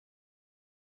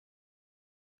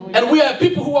And we are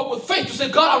people who walk with faith to say,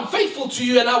 God, I'm faithful to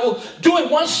you and I will do it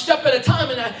one step at a time,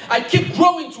 and I keep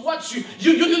growing towards you.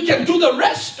 You can do the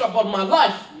rest about my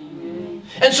life.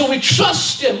 And so we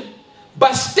trust Him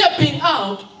by stepping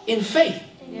out in faith.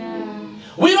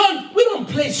 We don't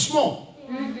play small.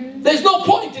 There's no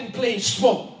point in playing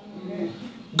small.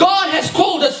 God has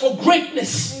called us for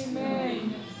greatness.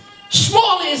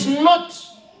 Small is not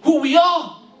who we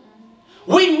are.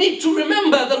 We need to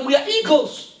remember that we are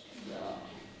eagles.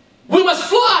 We must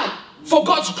fly for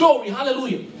God's glory.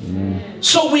 Hallelujah.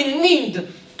 So we need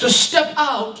to step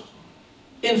out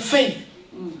in faith.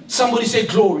 Somebody say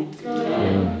glory.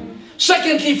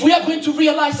 Secondly, if we are going to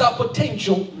realize our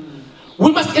potential,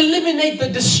 we must eliminate the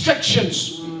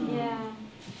distractions.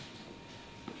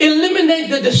 Eliminate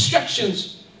the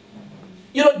distractions.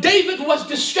 You know, David was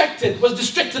distracted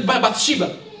by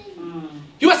Bathsheba.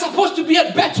 He was supposed to be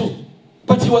at battle,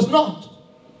 but he was not.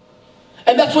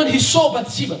 And that's when he saw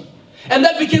Bathsheba. And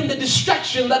that became the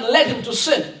distraction that led him to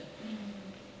sin.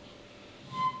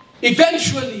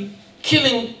 Eventually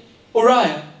killing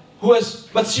Uriah, who was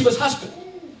Bathsheba's husband.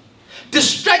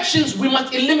 Distractions we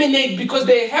must eliminate because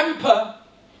they hamper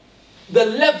the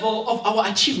level of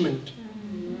our achievement.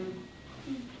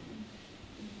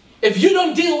 If you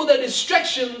don't deal with the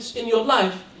distractions in your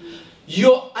life,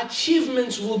 your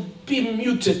achievements will be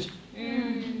muted.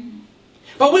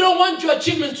 But we don't want your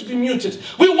achievements to be muted.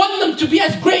 We want them to be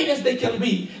as great as they can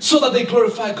be so that they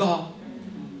glorify God.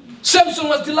 Samson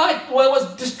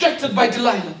was distracted by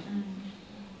Delilah.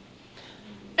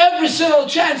 Every single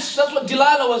chance, that's what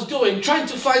Delilah was doing, trying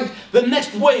to find the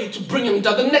next way to bring him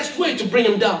down, the next way to bring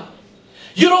him down.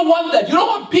 You don't want that. You don't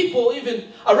want people even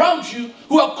around you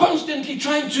who are constantly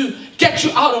trying to get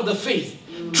you out of the faith.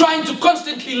 Trying to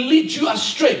constantly lead you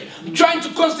astray. Trying to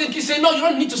constantly say, no, you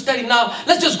don't need to study now.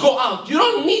 Let's just go out. You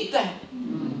don't need that.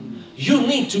 You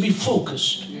need to be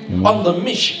focused on the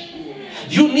mission.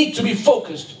 You need to be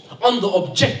focused on the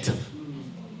objective.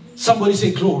 Somebody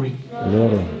say glory.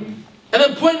 And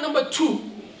then point number 2,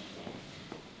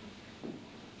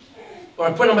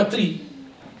 or point number 3,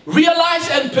 realize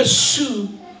and pursue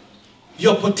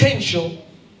your potential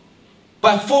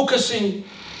by focusing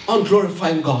on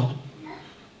glorifying God.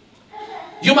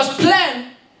 You must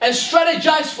plan and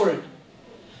strategize for it.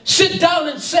 Sit down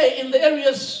and say, in the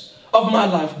areas of my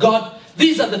life, God,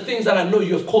 these are the things that I know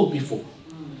you have called me for.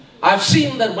 I've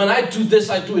seen that when I do this,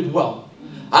 I do it well.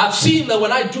 I've seen that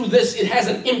when I do this, it has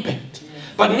an impact.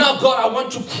 But now, God, I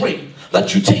want to pray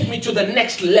that you take me to the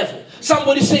next level.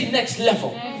 Somebody say next level.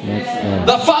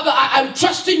 The Father, I'm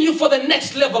trusting you for the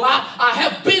next level. I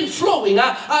have been flowing.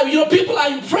 People are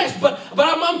impressed, but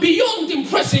I'm beyond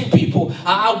impressing people.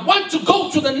 I want to go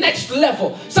to the next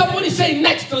level. Somebody say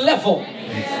next level.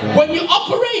 When you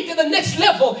operate at the next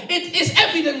level, it is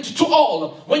evident to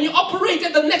all. When you operate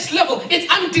at the next level,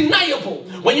 it's undeniable.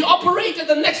 When you operate at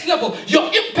the next level,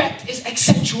 your impact is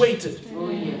accentuated. Oh,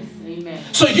 yes. Amen.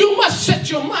 So you must set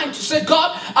your mind to say,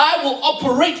 God, I will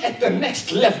operate at the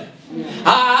next level.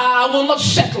 I will not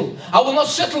settle. I will not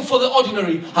settle for the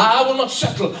ordinary. I will not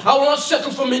settle. I will not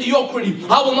settle for mediocrity.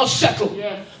 I will not settle.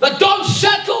 Yes. But don't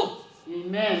settle.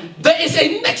 Amen. There is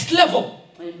a next level.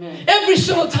 Amen. Every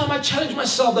single time I challenge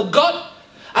myself that God,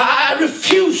 I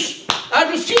refuse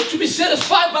to be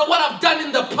satisfied by what I've done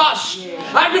in the past.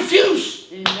 Yeah. I refuse.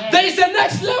 Amen. There is the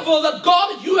next level that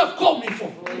God, you have called me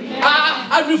for.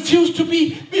 I refuse to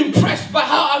be impressed by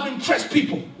how I've impressed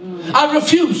people. I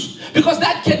refuse, because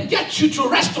that can get you to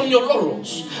rest on your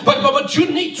laurels. But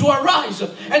you need to arise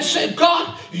and say,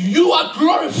 God, you are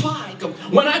glorified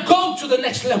when I go to the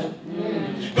next level.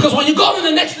 Because when you go to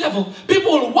the next level,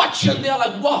 people will watch and they're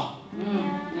like, wow,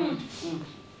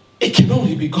 it can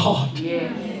only be God.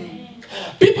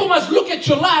 People must look at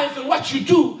your life and what you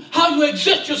do, how you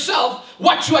exert yourself,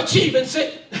 what you achieve, and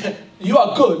say, you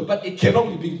are good, but it can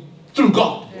only be through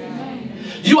God.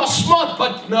 You are smart,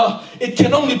 but no, it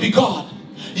can only be God.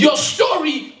 Your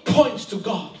story points to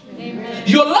God. Amen.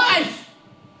 Your life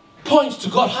points to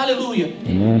God. Hallelujah.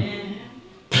 Amen.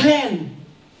 Plan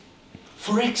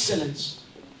for excellence.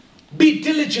 Be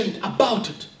diligent about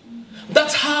it.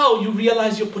 That's how you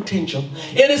realize your potential.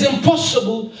 It is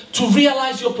impossible to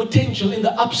realize your potential in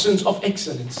the absence of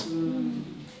excellence.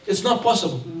 It's not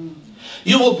possible.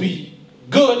 You will be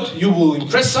good, you will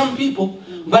impress some people,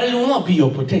 but it will not be your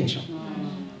potential.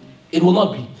 It will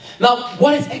not be. Now,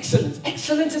 what is excellence?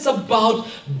 Excellence is about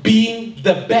being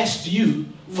the best you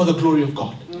for the glory of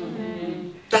God.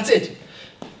 That's it.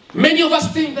 Many of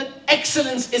us think that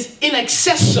excellence is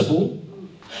inaccessible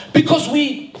because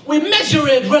we we measure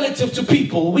it relative to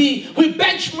people. We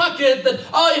benchmark it that,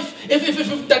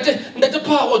 if that the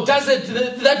power does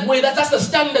it that way, that's the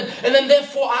standard, and then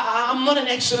therefore I'm not an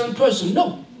excellent person.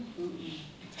 No.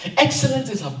 Excellence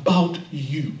is about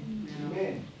you.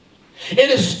 Amen. It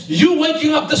is you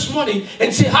waking up this morning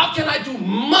and say, how can I do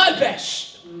my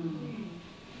best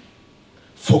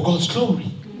for God's glory?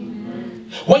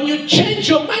 Amen. When you change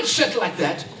your mindset like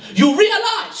that, you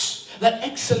realize that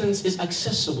excellence is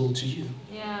accessible to you.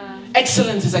 Yeah.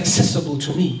 Excellence is accessible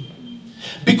to me.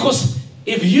 Because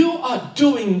if you are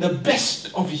doing the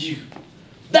best of you,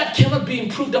 that cannot be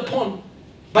improved upon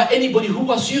by anybody who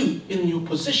was you in your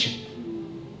position.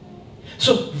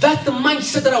 So that's the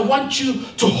mindset that I want you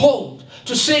to hold.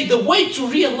 To say the way to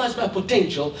realize my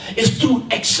potential is through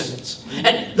excellence.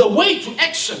 And the way to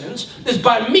excellence is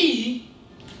by me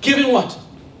giving what?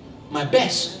 My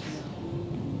best.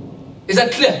 Is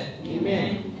that clear?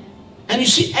 Amen. And you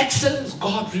see, excellence,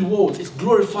 God rewards. It's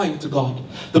glorifying to God.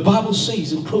 The Bible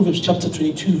says in Proverbs chapter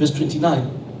 22, verse 29,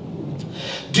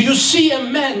 do you see a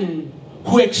man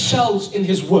who excels in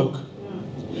his work?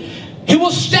 He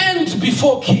will stand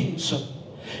before kings.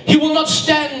 He will not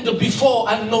stand before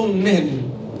unknown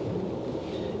men.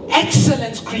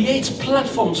 Excellence creates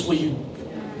platforms for you.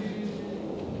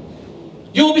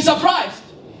 You will be surprised.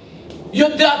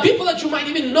 There are people that you might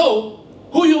even know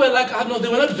who you were like, I don't know, they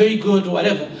were not very good or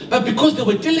whatever. But because they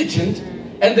were diligent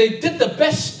and they did the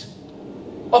best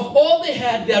of all they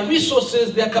had, their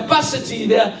resources, their capacity,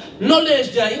 their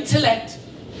knowledge, their intellect,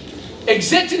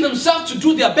 exerting themselves to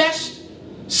do their best,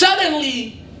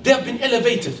 suddenly they have been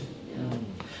elevated.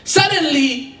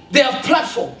 Suddenly they have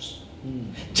platforms.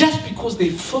 Just because they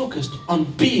focused on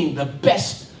being the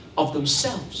best of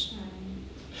themselves.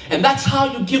 And that's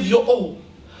how you give your all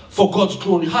for God's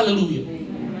glory. Hallelujah.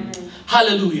 Amen.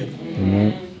 Hallelujah.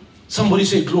 Amen. Somebody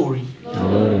say glory.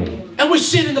 Glory. And we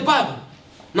see it in the Bible.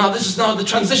 Now this is now the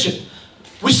transition.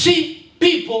 We see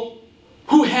people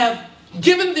who have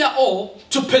given their all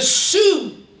to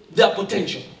pursue their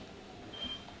potential,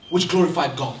 which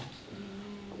glorified God.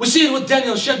 We see it with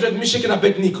Daniel, Shadrach, Meshach, and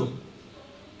Abednego.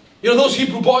 You know, those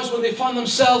Hebrew boys, when they found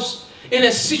themselves in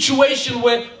a situation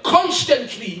where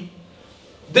constantly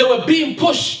they were being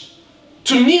pushed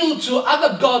to kneel to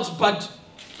other gods but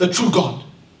the true God.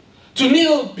 To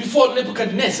kneel before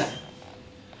Nebuchadnezzar.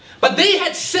 But they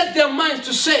had set their minds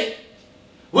to say,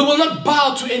 we will not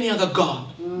bow to any other God.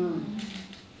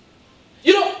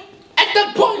 You know, at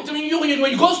that point, I mean, when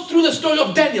you go through the story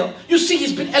of Daniel, you see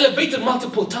he's been elevated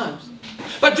multiple times.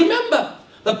 But remember,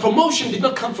 the promotion did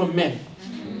not come from men.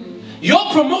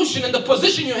 Your promotion and the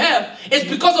position you have is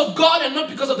because of God and not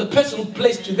because of the person who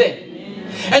placed you there.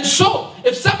 And so,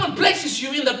 if someone places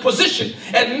you in that position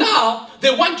and now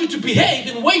they want you to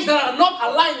behave in ways that are not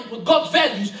aligned with God's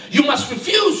values, you must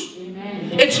refuse.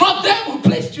 Amen. It's not them who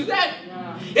placed you there.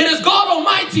 Yeah. It is God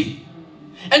Almighty.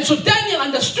 And so Daniel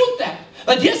understood that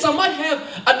yes, I might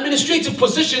have administrative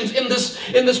positions in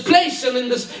this place and in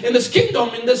this kingdom,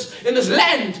 in this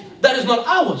land that is not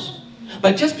ours.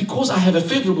 But just because I have a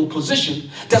favorable position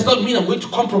does not mean I'm going to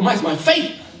compromise my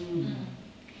faith.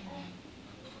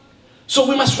 So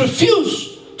we must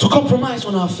refuse to compromise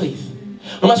on our faith.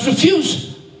 We must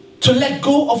refuse to let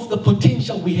go of the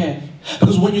potential we have.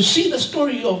 Because when you see the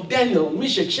story of Daniel,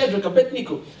 Meshach, Shadrach,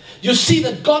 Abednego, you see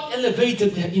that God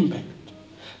elevated their impact.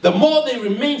 The more they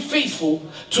remained faithful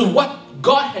to what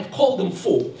God had called them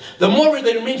for, the more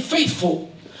they remained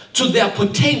faithful to their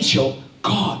potential,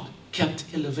 God kept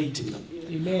elevating them.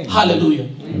 Amen. Hallelujah.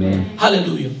 Amen.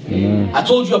 Hallelujah. Amen. I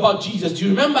told you about Jesus. Do you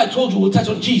remember I told you we'll touch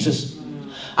on Jesus?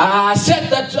 I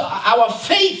said that our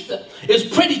faith is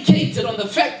predicated on the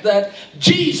fact that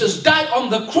Jesus died on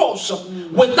the cross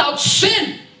without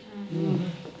sin.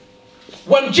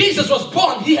 When Jesus was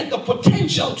born, he had the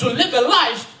potential to live a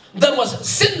life that was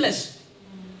sinless.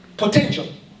 Potential.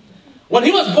 When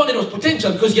he was born, it was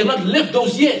potential because he had not lived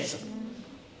those years.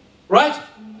 Right?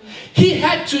 He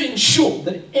had to ensure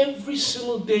that every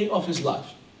single day of his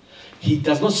life, he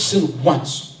does not sin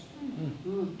once.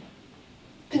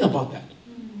 Think about that.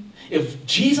 If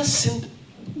Jesus sinned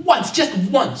once, just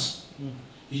once,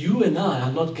 you and I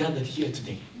are not gathered here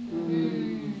today.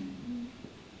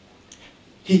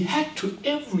 He had to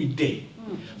every day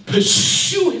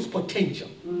pursue his potential.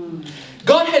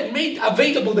 God had made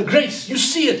available the grace. You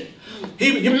see it.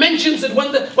 He mentions it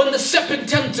when the serpent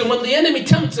tempts him, when the enemy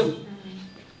tempts him.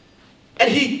 And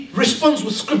he responds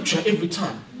with scripture every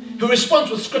time. He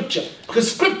responds with scripture. Because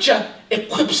scripture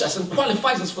equips us and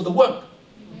qualifies us for the work.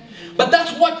 But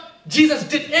that's what Jesus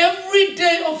did every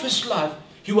day of his life.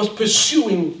 He was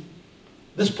pursuing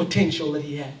this potential that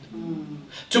he had.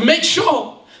 To make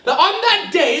sure that on that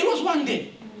day, it was one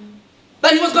day,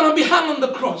 that he was going to be hung on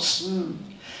the cross.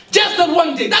 Just that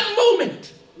one day, that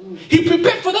moment. He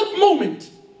prepared for that moment.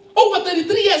 Over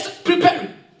 33 years preparing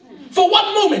for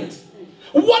one moment.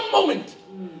 One moment.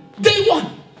 Day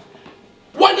one.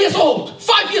 1 year old,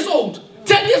 5 years old,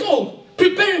 10 years old,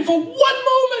 preparing for one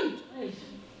moment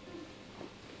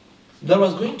that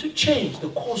was going to change the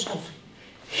course of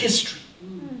history.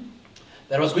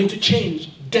 That was going to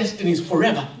change destinies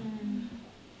forever.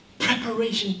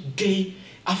 Preparation day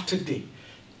after day.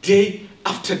 Day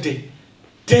after day.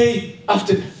 Day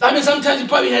after day. I mean, sometimes he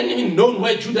probably hadn't even known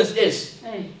where Judas is.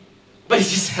 But he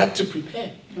just had to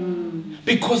prepare.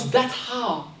 Because that's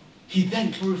how he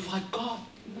then glorified God.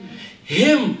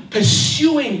 Him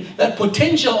pursuing that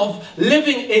potential of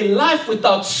living a life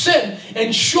without sin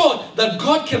ensured that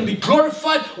God can be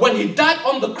glorified when he died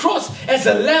on the cross as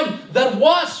a lamb that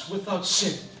was without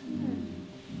sin.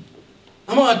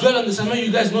 I'm not going to dwell on this. I know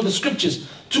you guys know the scriptures.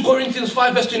 2 Corinthians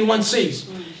 5 verse 21 says,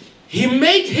 he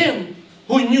made him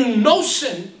who knew no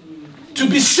sin to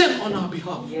be sin on our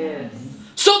behalf. Yes.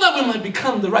 So that we might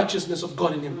become the righteousness of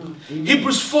God in him.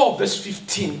 Hebrews 4 verse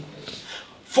 15.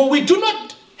 For we do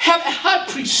not have a high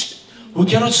priest who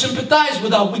cannot sympathize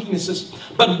with our weaknesses,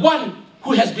 but one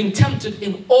who has been tempted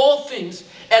in all things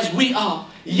as we are,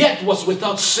 yet was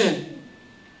without sin.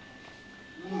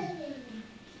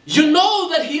 You know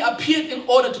that he appeared in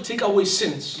order to take away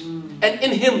sins, and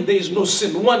in him there is no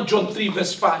sin. 1 John 3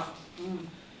 verse 5.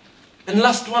 And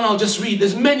last one I'll just read.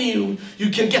 There's many you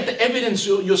can get the evidence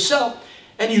yourself,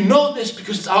 and you know this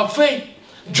because it's our faith.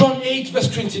 John 8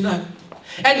 verse 29.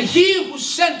 And he who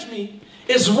sent me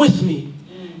is with me.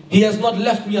 He has not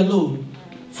left me alone,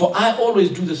 for I always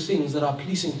do the things that are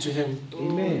pleasing to him.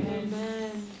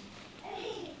 Amen.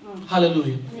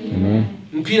 Hallelujah. Amen.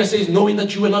 And Peter says, knowing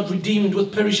that you were not redeemed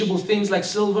with perishable things like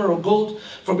silver or gold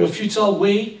from your futile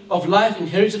way of life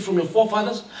inherited from your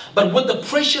forefathers, but with the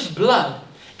precious blood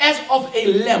as of a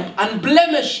lamb,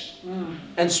 unblemished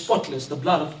and spotless, the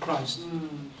blood of Christ.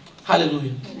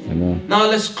 Hallelujah. Amen. Now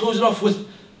let's close it off with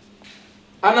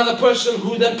another person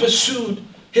who then pursued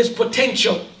his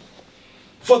potential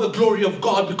for the glory of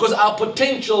God, because our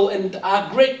potential and our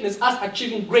greatness, us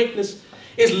achieving greatness,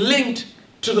 is linked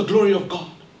to the glory of God.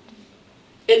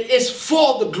 It is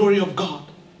for the glory of God.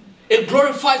 It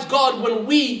glorifies God when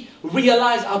we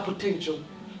realize our potential,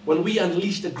 when we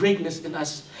unleash the greatness in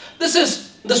us. This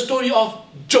is the story of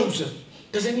Joseph.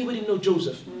 Does anybody know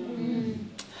Joseph?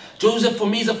 Joseph for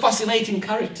me is a fascinating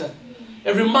character,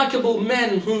 a remarkable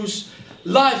man whose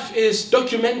life is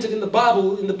documented in the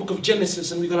Bible, in the book of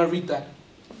Genesis, and we're going to read that.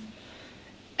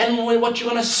 And what you're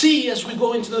going to see as we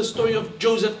go into the story of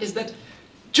Joseph is that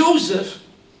Joseph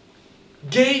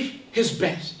gave his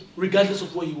best, regardless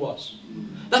of where he was.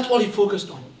 That's all he focused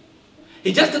on.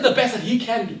 He just did the best that he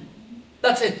can do.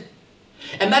 That's it.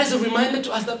 And that is a reminder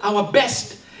to us that our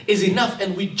best is enough,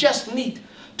 and we just need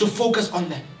to focus on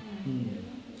that.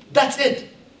 That's it.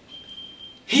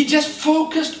 He just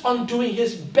focused on doing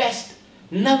his best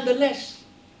nonetheless.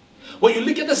 When you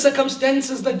look at the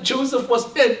circumstances that Joseph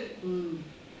was in,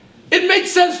 it made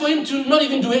sense for him to not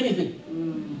even do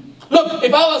anything. Look,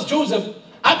 if I was Joseph,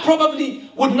 I probably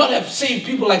would not have saved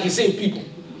people like he saved people,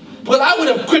 because I would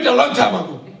have quit a long time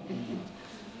ago.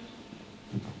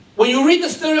 When you read the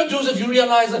story of Joseph, you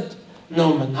realize that,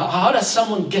 no man, how does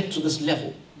someone get to this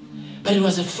level? But it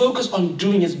was a focus on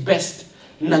doing his best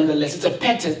nonetheless. It's a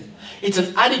pattern. It's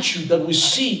an attitude that we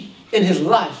see in his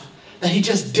life, that he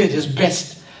just did his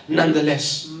best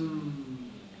nonetheless.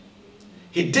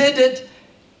 He did it,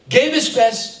 gave his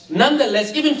best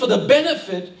nonetheless, even for the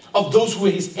benefit of those who were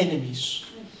his enemies,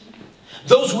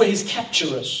 those who were his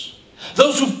capturers,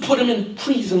 those who put him in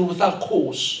prison without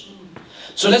cause.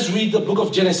 So let's read the book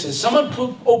of Genesis. Someone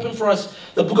open for us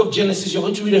the book of Genesis. You're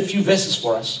going to read a few verses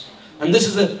for us. And this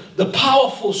is the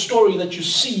powerful story that you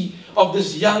see of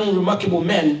this young, remarkable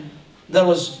man that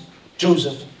was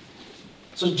Joseph.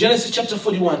 So Genesis chapter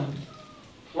 41.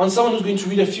 I want someone who's going to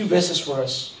read a few verses for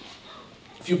us.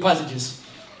 A few passages.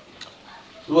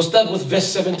 We will start with verse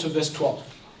 7 to verse 12.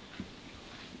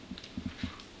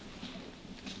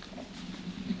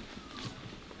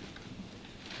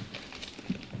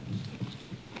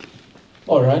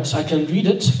 All right, I can read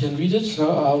it.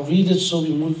 I'll read it so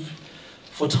we move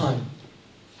for time.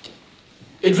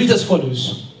 It reads as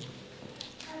follows.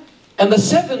 And the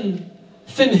 7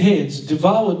 thin heads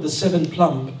devoured the 7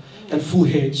 plump and full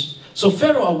heads. So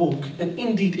Pharaoh awoke, and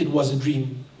indeed it was a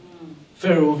dream.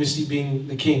 Pharaoh obviously being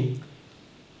the king.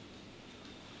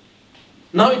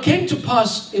 Now it came to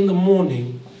pass in the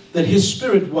morning that his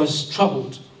spirit was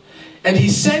troubled, and he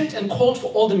sent and called for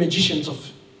all the magicians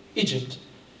of Egypt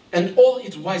and all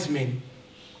its wise men.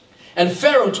 And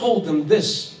Pharaoh told them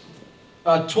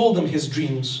his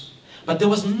dreams. But there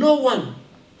was no one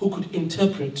who could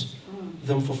interpret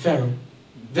them for Pharaoh.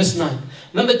 Verse 9.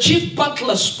 Then the chief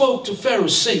butler spoke to Pharaoh,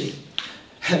 saying,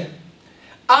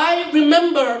 I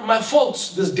remember my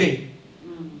faults this day,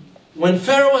 when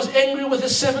Pharaoh was angry with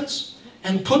his servants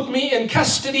and put me in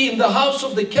custody in the house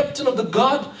of the captain of the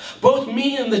guard, both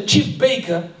me and the chief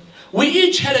baker. We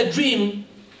each had a dream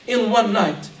in one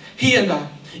night, he and I,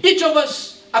 each of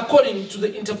us according to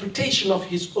the interpretation of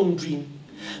his own dream.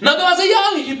 Now there was a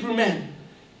young Hebrew man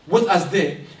with us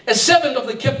there, a servant of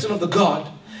the captain of the guard,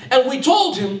 and we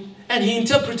told him, and he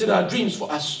interpreted our dreams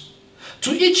for us.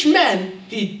 To each man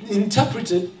he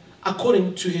interpreted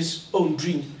according to his own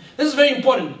dream. This is very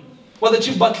important, what the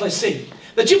chief butler is saying.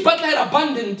 The chief butler had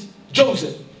abandoned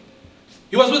Joseph.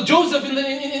 He was with Joseph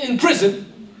in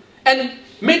prison and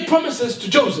made promises to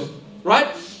Joseph, right?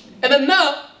 And then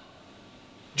now,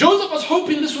 Joseph was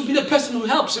hoping this would be the person who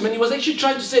helps him, and he was actually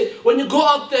trying to say, when you go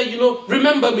out there,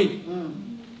 remember me.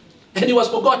 And he was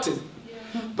forgotten.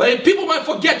 But if people might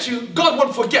forget you, God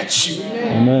won't forget you.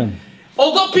 Amen.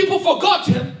 Although people forgot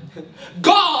him,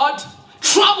 God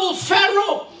troubled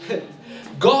Pharaoh.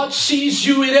 God sees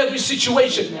you in every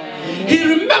situation. He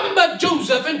remembered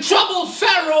Joseph and troubled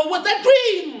Pharaoh with a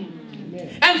dream.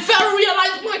 And Pharaoh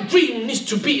realized my dream needs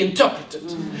to be interpreted.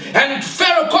 And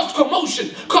Pharaoh caused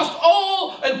commotion, called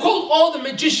all the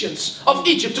magicians of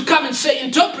Egypt to come and say,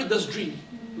 interpret this dream.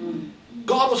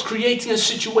 God was creating a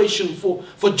situation for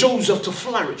Joseph to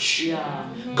flourish.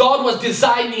 God was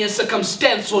designing a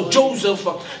circumstance for Joseph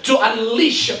to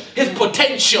unleash his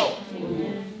potential.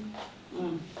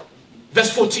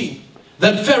 Verse 14.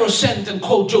 Then Pharaoh sent and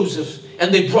called Joseph,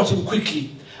 and they brought him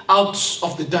quickly out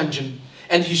of the dungeon.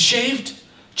 And he shaved,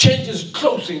 changed his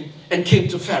clothing, and came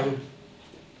to Pharaoh.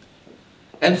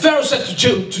 And Pharaoh said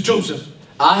to Joseph,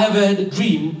 I have had a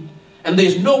dream, and there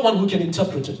is no one who can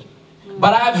interpret it.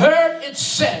 But I have heard it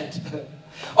said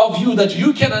of you that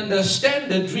you can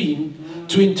understand the dream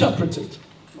to interpret it.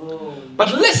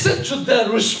 But listen to the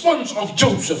response of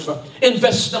Joseph in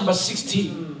verse number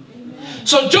 16.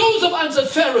 So Joseph answered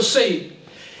Pharaoh, saying,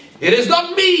 it is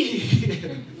not me.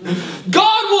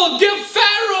 God will give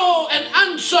Pharaoh an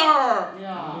answer.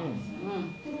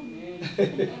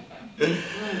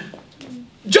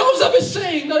 Joseph is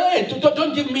saying, hey,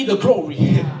 don't give me the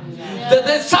glory.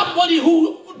 There's somebody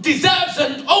who deserves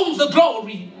and owns the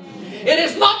glory. It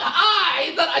is not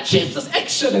I that achieves this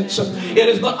excellence. It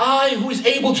is not I who is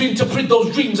able to interpret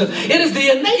those dreams. It is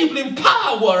the enabling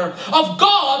power of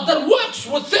God that works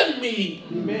within me.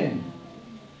 Amen.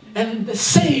 And the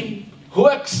same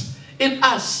works in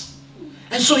us.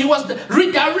 And so he was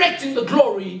redirecting the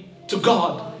glory to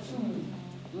God.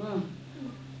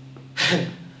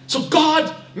 So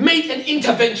God made an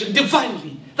intervention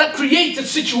divinely that created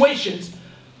situations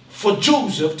for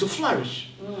Joseph to flourish.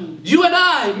 You and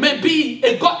I may be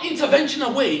a God intervention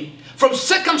away from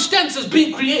circumstances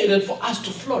being created for us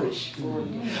to flourish.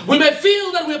 We may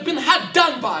feel that we've been hard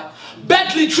done by,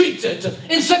 badly treated,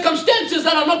 in circumstances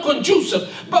that are not conducive,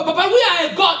 but we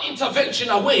are a God intervention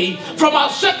away from our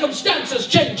circumstances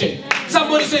changing.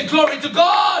 Somebody say, glory to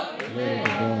God.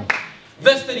 Amen.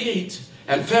 Verse 38,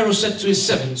 and Pharaoh said to his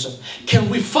servants, can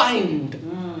we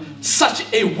find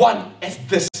such a one as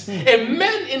this, a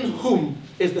man in whom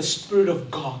is the Spirit of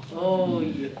God? Oh,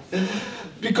 yes.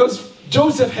 Because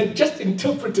Joseph had just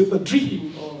interpreted the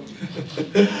dream.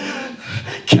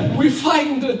 Can we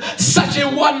find such a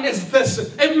one as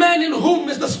this, a man in whom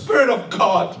is the Spirit of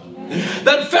God?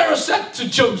 Then Pharaoh said to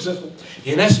Joseph,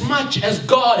 inasmuch as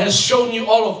God has shown you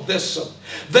all of this,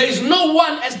 there is no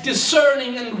one as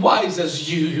discerning and wise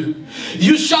as you.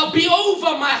 You shall be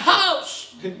over my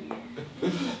house.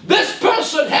 This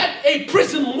person had a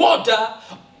prison warder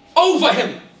over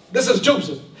him. This is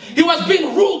Joseph. He was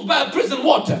being ruled by a prison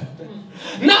warder.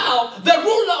 Now the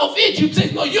ruler of Egypt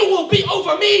says, no, you will be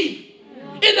over me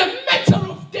in a matter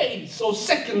of days or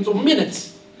seconds or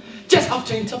minutes, just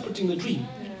after interpreting the dream.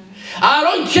 I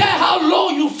don't care how low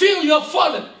you feel you're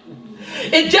fallen.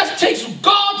 It just takes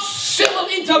God's civil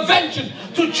intervention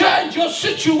to change your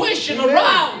situation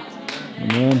around.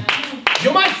 Amen.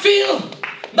 You might feel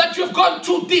that you've gone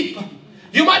too deep.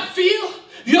 You might feel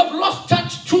you have lost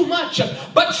touch too much,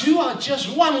 but you are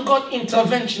just one God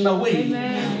intervention away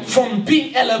from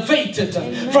being elevated,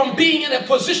 from being in a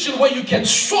position where you can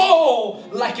soar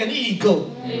like an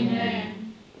eagle.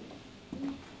 Amen.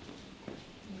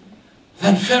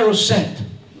 Then Pharaoh said,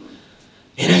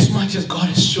 inasmuch as God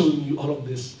has shown you all of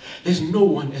this, there's no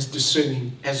one as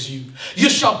discerning as you. You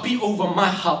shall be over my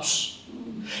house,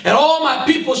 and all my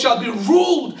people shall be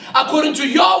ruled according to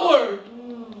your word.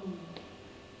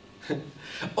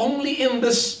 only in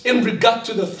regard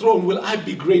to the throne will I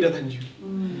be greater than you.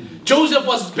 Joseph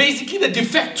was basically the de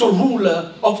facto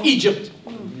ruler of Egypt.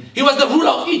 He was the ruler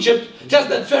of Egypt, just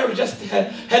that Pharaoh just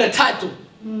had a title.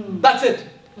 That's it.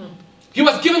 He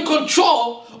was given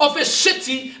control of a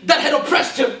city that had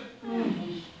oppressed him.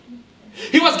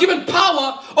 He was given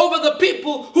power over the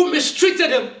people who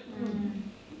mistreated him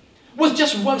with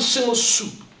just one single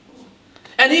soup.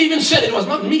 And he even said it was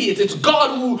not me, it's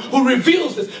God who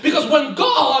reveals this. Because when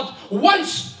God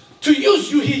wants to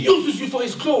use you, He uses you for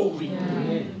His glory.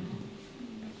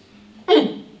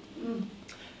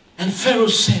 And Pharaoh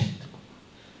said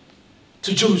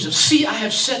to Joseph, see, I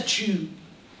have set you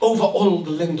over all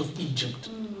the land of Egypt.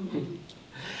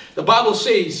 The Bible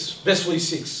says, verse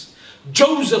 46,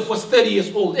 Joseph was 30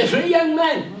 years old, a very young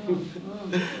man,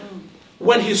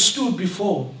 when he stood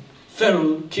before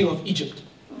Pharaoh, king of Egypt.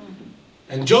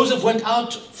 And Joseph went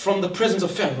out from the presence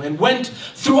of Pharaoh and went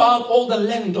throughout all the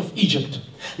land of Egypt.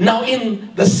 Now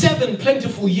in the 7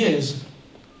 plentiful years,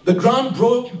 the ground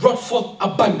brought forth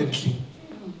abundantly,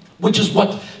 which is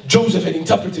what Joseph had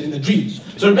interpreted in the dreams.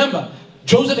 So remember,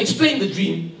 Joseph explained the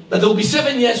dream that there will be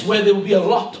 7 years where there will be a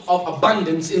lot of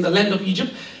abundance in the land of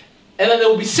Egypt. And then there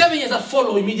will be 7 years that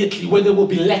follow immediately where there will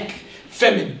be lack,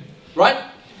 famine, right?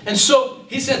 And so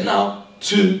he said now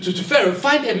to Pharaoh,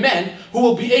 find a man who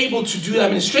will be able to do the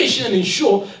administration and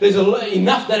ensure there's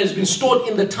enough that has been stored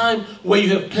in the time where you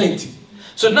have plenty.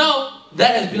 So now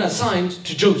that has been assigned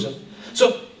to Joseph.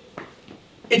 So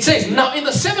it says, now in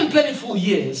the 7 plentiful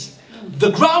years,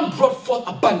 the ground brought forth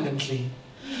abundantly.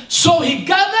 So he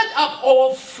gathered up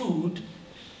all food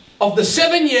of the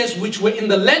 7 years which were in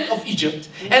the land of Egypt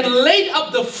and laid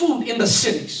up the food in the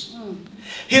cities.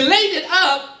 He laid it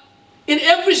up in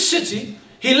every city.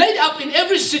 He laid up in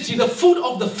every city the food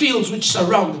of the fields which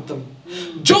surrounded them.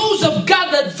 Joseph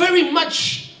gathered very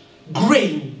much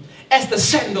grain as the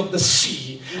sand of the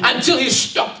sea until he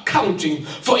stopped counting,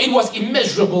 for it was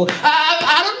immeasurable.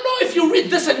 I don't know if you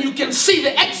read this and you can see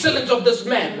the excellence of this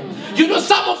man. You know,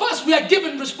 some of us, we are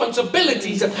given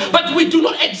responsibilities, but we do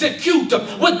not execute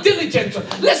with diligence.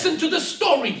 Listen to the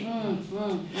story.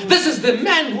 This is the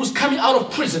man who's coming out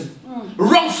of prison,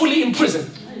 wrongfully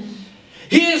imprisoned.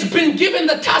 He has been given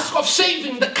the task of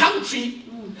saving the country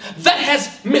that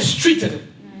has mistreated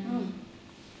him.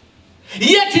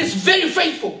 Yet he's very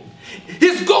faithful.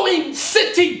 He's going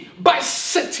city by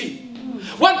city.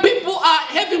 When people are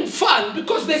having fun,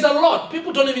 because there's a lot,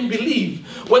 people don't even believe.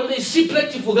 When they see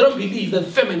plentiful, they don't believe that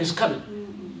famine is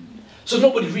coming. So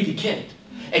nobody really cared,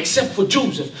 except for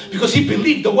Joseph, because he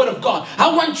believed the word of God.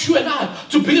 I want you and I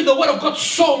to believe the word of God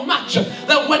so much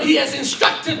that when He has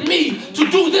instructed me to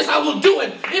do this, I will do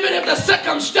it. Even if the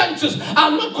circumstances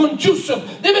are not conducive,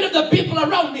 even if the people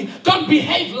around me don't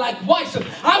behave like wise,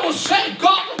 I will say,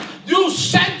 God, you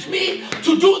sent me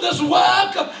to do this work.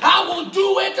 I will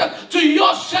do it to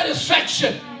your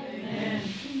satisfaction. Amen.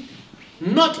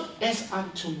 Not as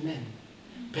unto men,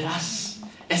 but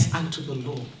as unto the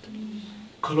Lord.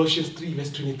 Colossians 3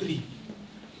 verse 23.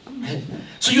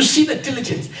 So you see the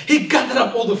diligence. He gathered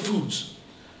up all the foods.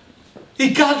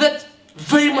 He gathered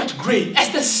very much grain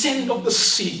as the sand of the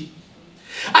sea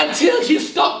until he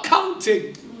stopped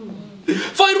counting.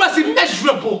 For it was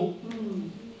immeasurable.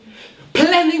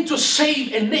 Planning to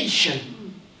save a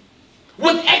nation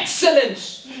with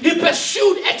excellence. He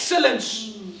pursued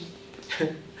excellence.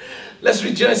 Let's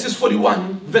read Genesis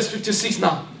 41 verse 56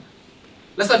 now.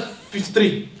 Let's start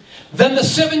 53. Then the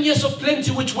 7 years of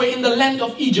plenty which were in the land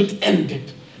of Egypt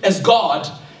ended, as God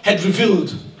had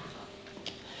revealed.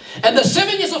 And the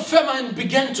 7 years of famine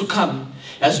began to come.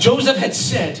 As Joseph had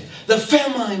said, the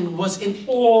famine was in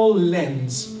all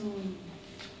lands.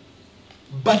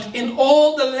 But in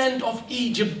all the land of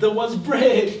Egypt there was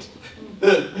bread.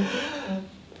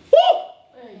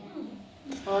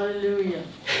 Hallelujah.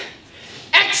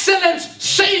 Excellence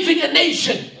saving a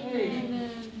nation.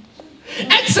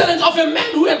 Excellence of a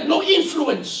man who had no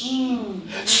influence.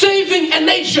 Saving a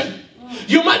nation.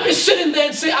 You might be sitting there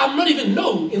and say, I'm not even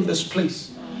known in this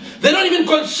place. They don't even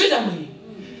consider me.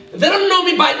 They don't know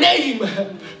me by name.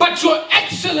 But your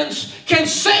excellence can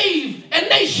save a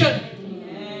nation.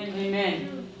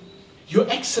 Amen. Your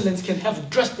excellence can have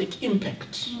drastic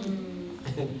impact.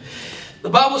 The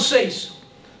Bible says,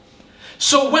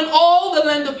 so when all the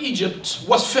land of Egypt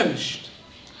was famished,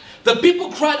 the people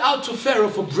cried out to Pharaoh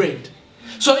for bread.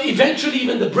 So eventually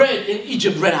even the bread in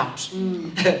Egypt ran out.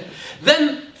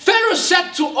 Then Pharaoh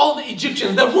said to all the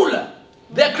Egyptians, the ruler,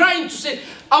 they're crying to say,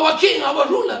 our king, our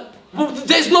ruler,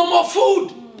 there's no more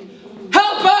food.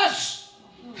 Help us.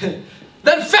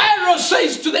 Then Pharaoh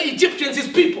says to the Egyptians, his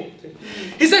people,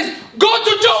 he says, go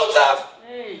to Joseph.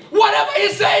 Whatever he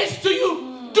says to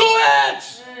you, Do it.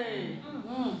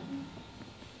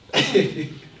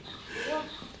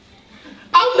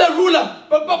 I'm the ruler,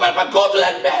 but go to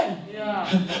that man.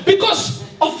 Yeah. Because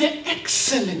of the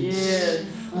excellence Yes.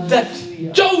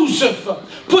 that Joseph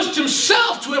pushed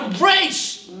himself to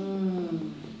embrace.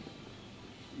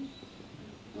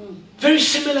 Very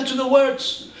similar to the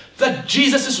words that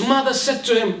Jesus' mother said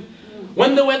to him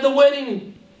when they were at the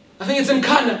wedding. I think it's in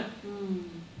Cana.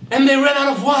 And they ran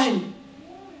out of wine.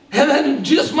 And then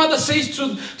Jesus' mother says to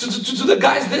the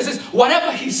guys there, says,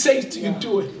 whatever he says to you,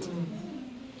 do it.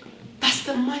 That's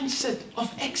the mindset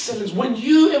of excellence. When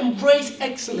you embrace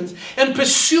excellence and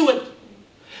pursue it,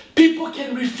 people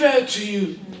can refer to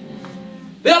you.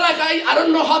 They're like, I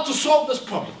don't know how to solve this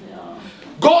problem.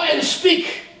 Go and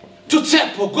speak to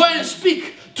Tsepo. Go and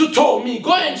speak to Tommy.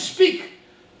 Go and speak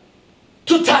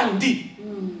to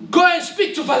Tandi. Go and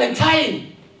speak to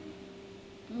Valentine.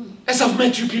 As I've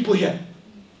met you people here.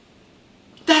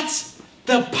 That's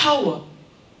the power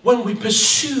when we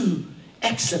pursue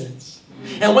excellence.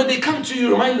 And when they come to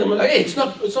you, remind them, like, hey, it's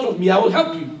not of me, I will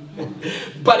help you.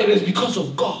 But it is because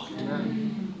of God.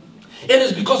 It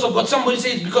is because of God. Somebody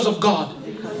say it's because of God.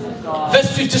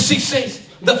 Verse 56 says,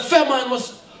 the famine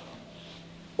was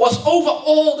over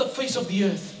all the face of the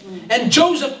earth. And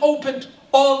Joseph opened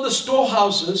all the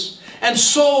storehouses and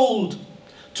sold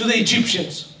to the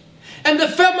Egyptians. And the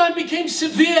famine became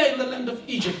severe in the land of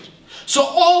Egypt. So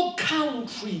all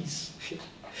countries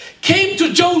came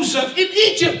to Joseph in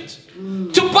Egypt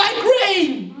to buy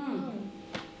grain.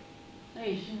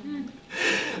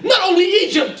 Not only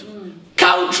Egypt,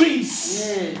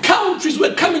 countries. Countries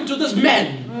were coming to this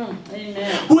man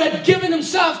who had given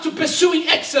himself to pursuing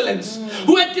excellence,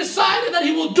 who had decided that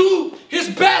he will do his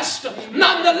best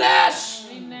nonetheless.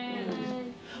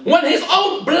 When his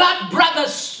own blood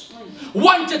brothers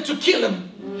wanted to kill him,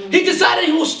 he decided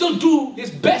he will still do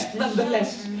his best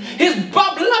nonetheless. His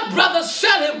blood brothers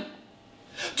sell him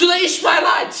to the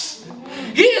Ishmaelites.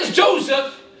 He is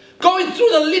Joseph going through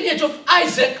the lineage of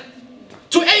Isaac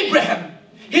to Abraham.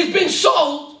 He's being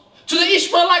sold to the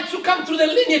Ishmaelites who come through the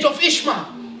lineage of Ishmael.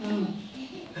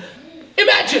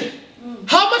 Imagine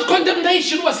how much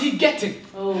condemnation was he getting?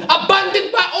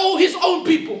 Abandoned by all his own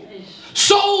people.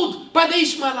 Sold by the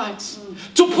Ishmaelites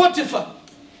to Potiphar.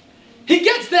 He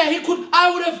gets there,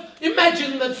 I would have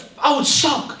imagined that I would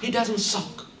sulk. He doesn't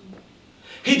sulk.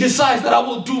 He decides that I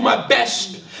will do my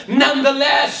best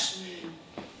nonetheless,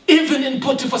 even in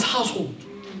Potiphar's household.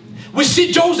 We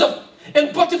see Joseph in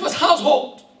Potiphar's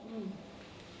household.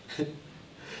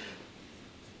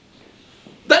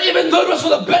 That even though it was for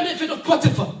the benefit of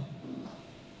Potiphar,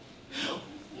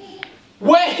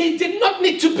 where he did not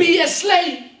need to be a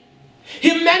slave,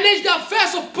 he managed the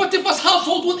affairs of Potiphar's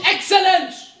household with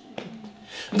excellence.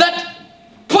 That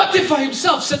Potiphar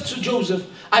himself said to Joseph,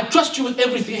 I trust you with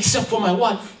everything except for my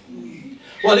wife.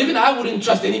 Well, even I wouldn't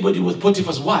trust anybody with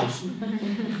Potiphar's wife.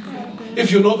 If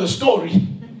you know the story.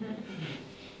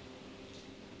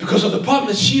 Because of the problem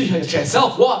that she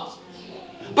herself was.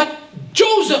 But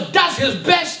Joseph does his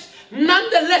best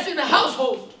nonetheless in a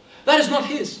household that is not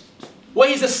his. Where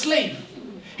he's a slave.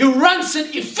 He runs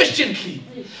it efficiently.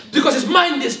 Because his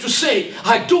mind is to say,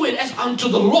 I do it as unto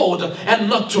the Lord and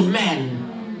not to man.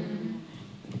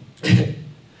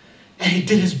 And he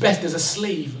did his best as a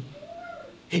slave.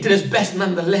 He did his best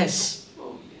nonetheless.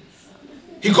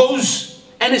 He goes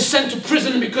and is sent to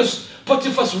prison because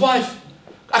Potiphar's wife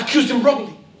accused him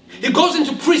wrongly. He goes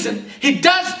into prison. He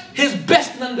does his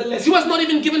best nonetheless. He was not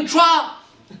even given trial.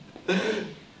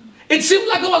 It seemed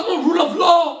like there was no rule of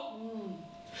law.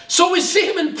 So we see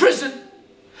him in prison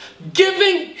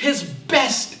giving his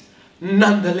best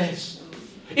nonetheless.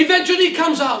 Eventually he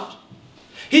comes out.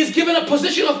 He is given a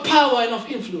position of power and of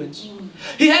influence.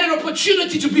 He had an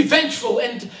opportunity to be vengeful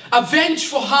and avenge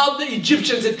for how the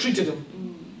Egyptians had treated him.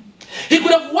 He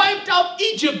could have wiped out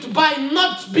Egypt by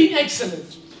not being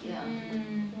excellent.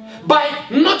 By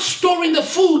not storing the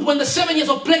food when the 7 years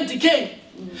of plenty came.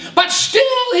 But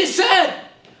still he said,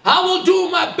 I will do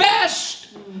my best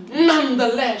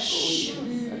nonetheless.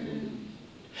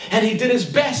 And he did his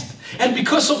best. And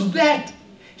because of that,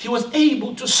 he was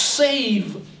able to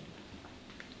save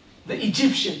the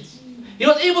Egyptians. He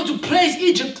was able to place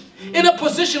Egypt in a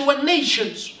position where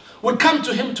nations would come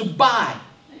to him to buy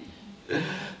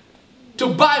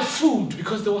food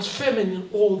because there was famine in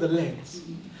all the lands.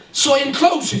 So in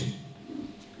closing,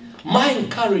 my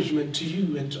encouragement to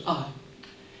you and to I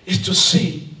is to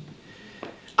say,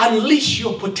 unleash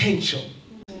your potential.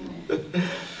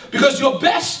 Because your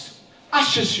best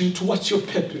ushers you towards your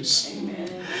purpose.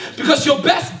 Amen. Because your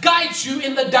best guides you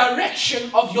in the direction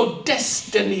of your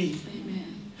destiny.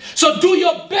 Amen. So do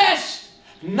your best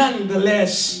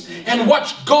nonetheless, and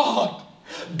watch God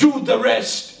do the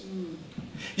rest.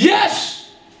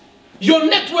 Yes, your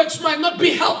networks might not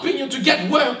be helping you to get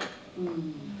work,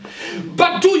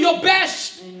 but do your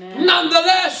best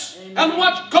nonetheless, and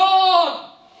watch God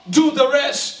do the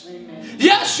rest.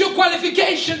 Yes, your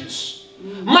qualifications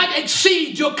might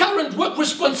exceed your current work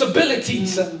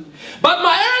responsibilities, but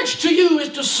my urge to you is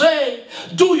to say,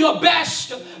 do your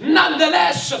best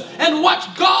nonetheless, and watch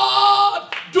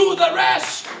God do the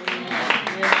rest.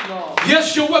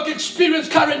 Yes, your work experience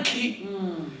currently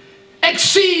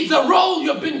exceeds the role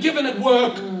you've been given at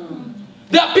work.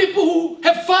 There are people who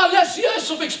have far less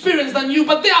years of experience than you,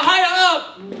 but they are higher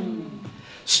up.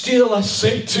 Still, I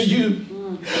say to you,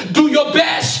 do your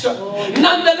best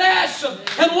nonetheless,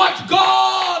 and watch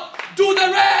God do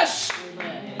the rest.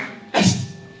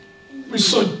 As we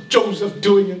saw Joseph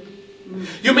doing it.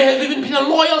 You may have even been a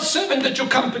loyal servant at your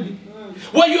company,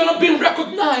 where you are not being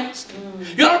recognized,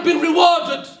 you are not being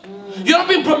rewarded, you are not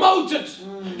being promoted,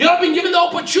 you are not being given the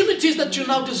opportunities that you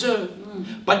now deserve.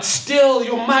 But still,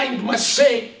 your mind must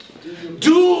say,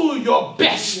 do your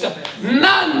best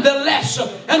nonetheless,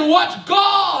 and watch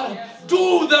God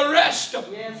do the rest.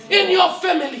 In your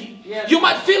family, you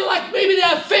might feel like maybe they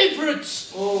are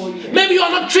favorites. Maybe you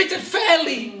are not treated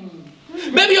fairly.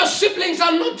 Maybe your siblings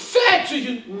are not fair to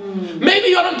you. Maybe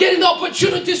you are not getting the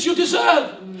opportunities you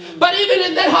deserve. But even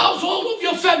in that household of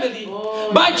your family,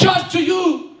 my charge to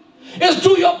you is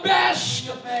do your best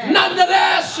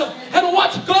nonetheless, and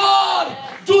watch God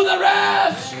do the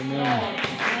rest.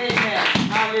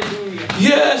 Hallelujah.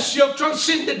 Yes, you have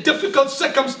transcended difficult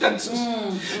circumstances.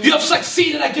 You have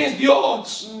succeeded against the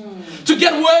odds to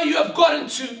get where you have gotten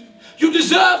to. You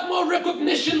deserve more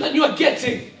recognition than you are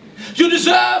getting. You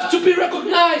deserve to be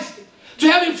recognized, to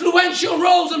have influential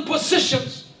roles and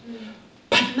positions.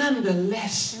 But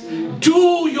nonetheless,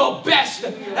 do your best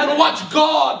and watch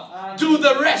God do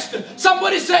the rest.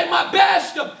 Somebody say, my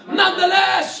best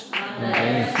nonetheless.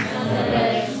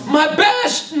 My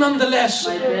best nonetheless.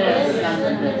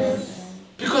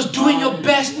 Because doing your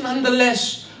best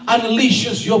nonetheless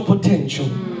unleashes your potential.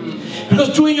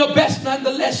 Because doing your best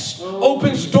nonetheless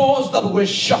opens doors that were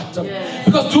shut.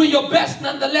 Because doing your best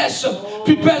nonetheless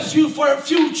prepares you for a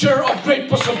future of great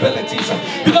possibilities.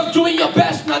 Because doing your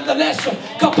best nonetheless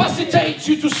capacitates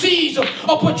you to seize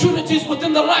opportunities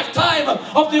within the lifetime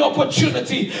of the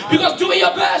opportunity. Because doing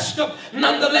your best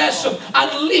nonetheless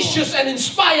unleashes and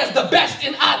inspires the best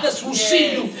in others who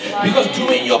see you. Because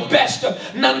doing your best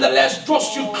nonetheless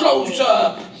draws you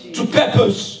closer to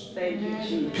purpose.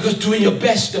 Because doing your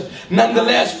best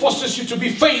nonetheless forces you to be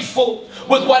faithful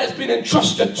with what has been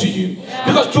entrusted to you.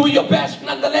 Because doing your best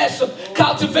nonetheless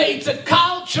cultivates a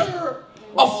culture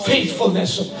of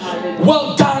faithfulness.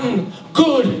 Well done,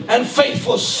 good and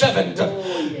faithful servant.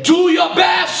 Do your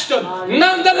best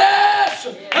nonetheless,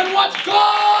 and watch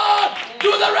God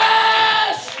do the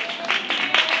rest.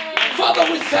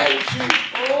 Father, we thank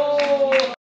you.